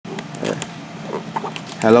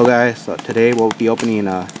Hello guys, so today we'll be opening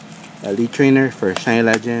a Elite Trainer for Shiny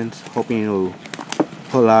Legends, hoping to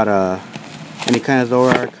pull out any kind of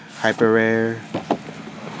Zoroark, Hyper Rare,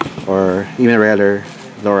 or even rarer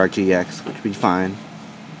Zoroark GX, which would be fine.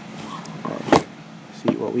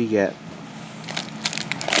 See what we get.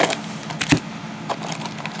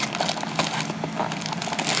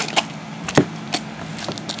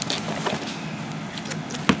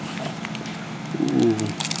 Ooh.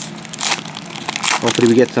 Hopefully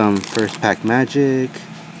we get some first pack magic.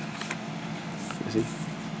 Let's see.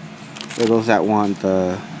 For those that want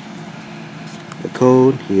the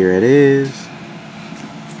code, here it is.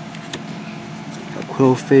 A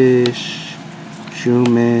Qwilfish,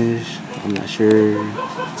 Shroomish, I'm not sure.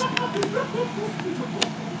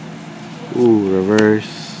 Ooh,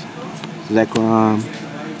 reverse, Zekrom,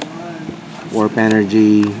 Warp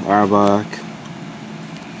Energy, Arbok.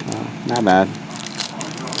 Not bad.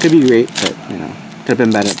 Could be great, but you know, could have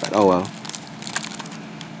been better, but oh well.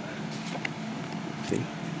 Let's see.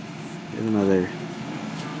 Here's another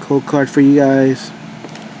code card for you guys.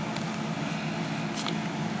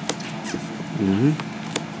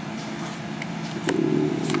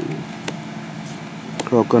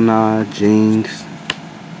 Croconaw, Jinx,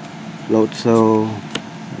 Lotso,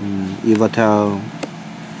 Yveltal,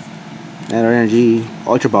 Net Energy.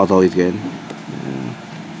 Ultra Ball's always good.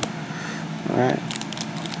 Alright.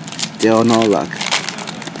 Still no luck.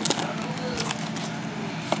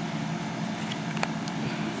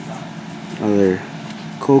 Another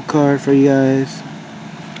code card for you guys.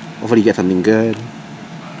 Hopefully you get something good.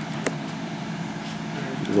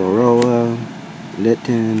 Zoroa,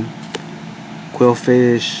 Litten,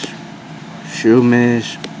 Qwilfish,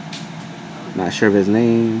 Shroomish, not sure of his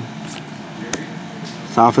name.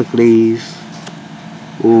 Sophocles.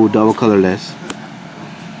 Ooh, double colorless.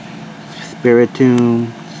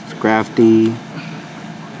 Spiritomb, Scrafty.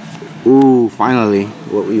 Ooh, finally,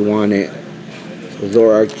 what we wanted.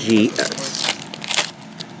 Zoroark GX.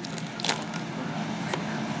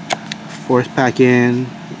 Force pack in.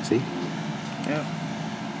 Let's see. Yeah.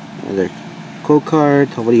 Another code card.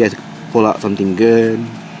 Hopefully you guys pull out something good.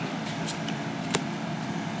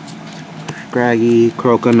 Scraggy,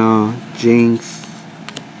 Croconaw, Jinx,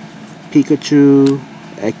 Pikachu,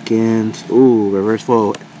 Ekans. Ooh, reverse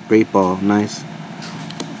full. Great Ball, nice.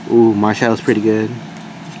 Ooh, Marshall's pretty good.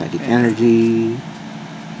 Static Energy,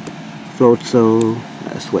 Floatzel,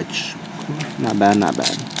 Switch. Not bad, not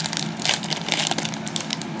bad.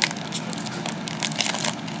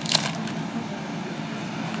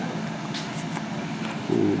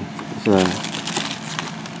 Ooh, let's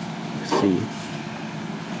see.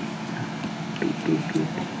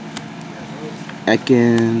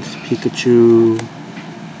 Ekans, Pikachu,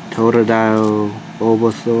 Totodile,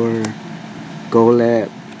 Bulbasaur, Golett,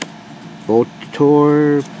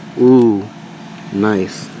 Voltorb. Ooh,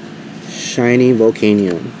 nice. Shiny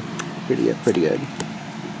Volcanion. Pretty good, pretty good.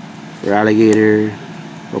 Alligator,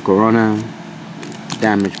 Volcarona,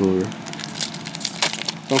 Damage Mover.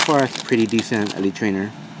 So far, it's a pretty decent Elite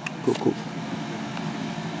Trainer. Cool, cool.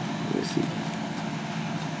 Let's see.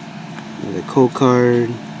 Another code card.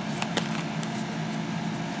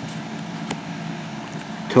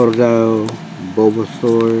 Totodile,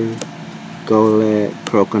 Bulbasaur, Golett,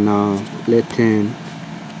 Croconaw, Litten,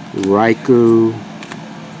 Raikou,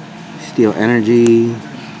 Steel Energy,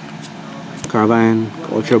 Carbine,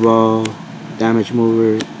 Ultra Ball, Damage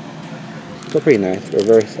Mover. Still pretty nice.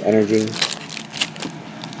 Reverse Energy.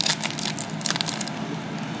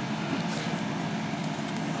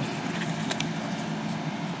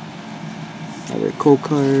 Another code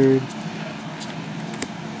card.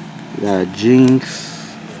 We got Jinx,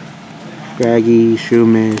 Scraggy,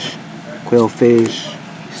 Shroomish, Qwilfish,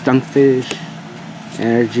 Stunkfish,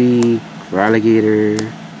 Energy,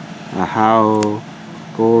 Alligator, a Howl,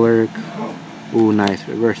 Golurk. Ooh, nice.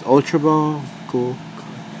 Reverse Ultra Ball. Cool.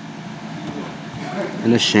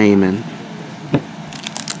 And a Shaman.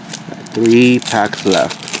 Got 3 packs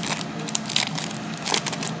left.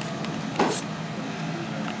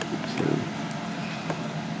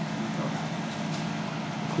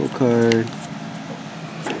 Cool card.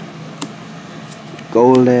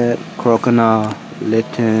 Golett, Croconaw,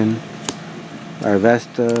 Litten,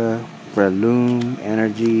 Larvesta, Breloom,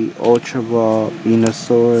 Energy, Ultra Ball,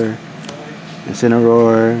 Venusaur,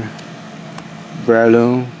 Incineroar,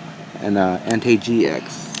 Breloom, and Entei GX.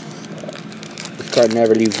 This card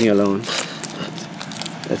never leaves me alone.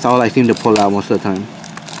 That's all I seem to pull out most of the time.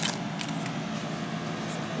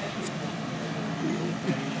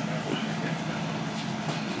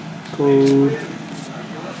 Code.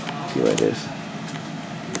 See what it is.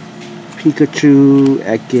 Pikachu,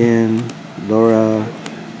 Ekans, Laura,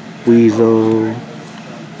 Weasel,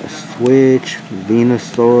 a Switch,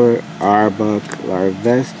 Venusaur, Arbok,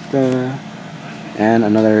 Larvesta, and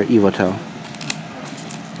another Evotel.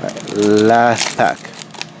 Alright, last pack.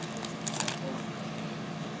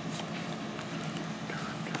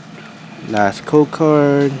 Last code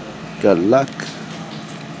card. Good luck.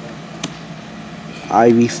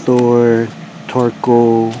 Ivysaur,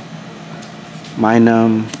 Torkoal,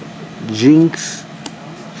 Minun, Jinx,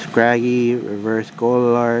 Scraggy, Reverse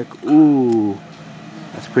Golurk. Ooh,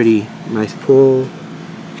 that's pretty nice pull.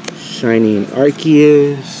 Shining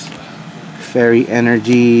Arceus, Fairy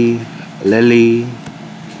Energy, Lily,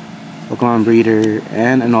 Pokemon Breeder,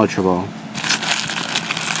 and an Ultra Ball.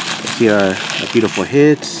 Let's see our beautiful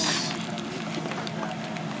hits.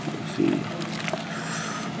 Let's see.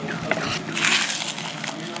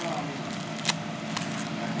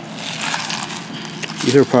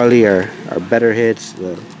 These are probably our better hits.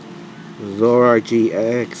 The Zoroark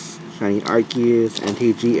GX, Shining Arceus,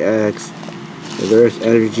 NTGX, Reverse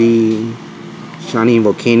Energy, Shining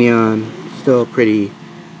Volcanion. Still pretty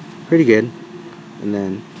good. And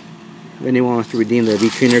then if anyone wants to redeem the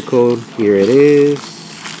V-Trainer code, here it is.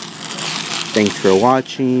 Thanks for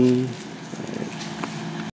watching.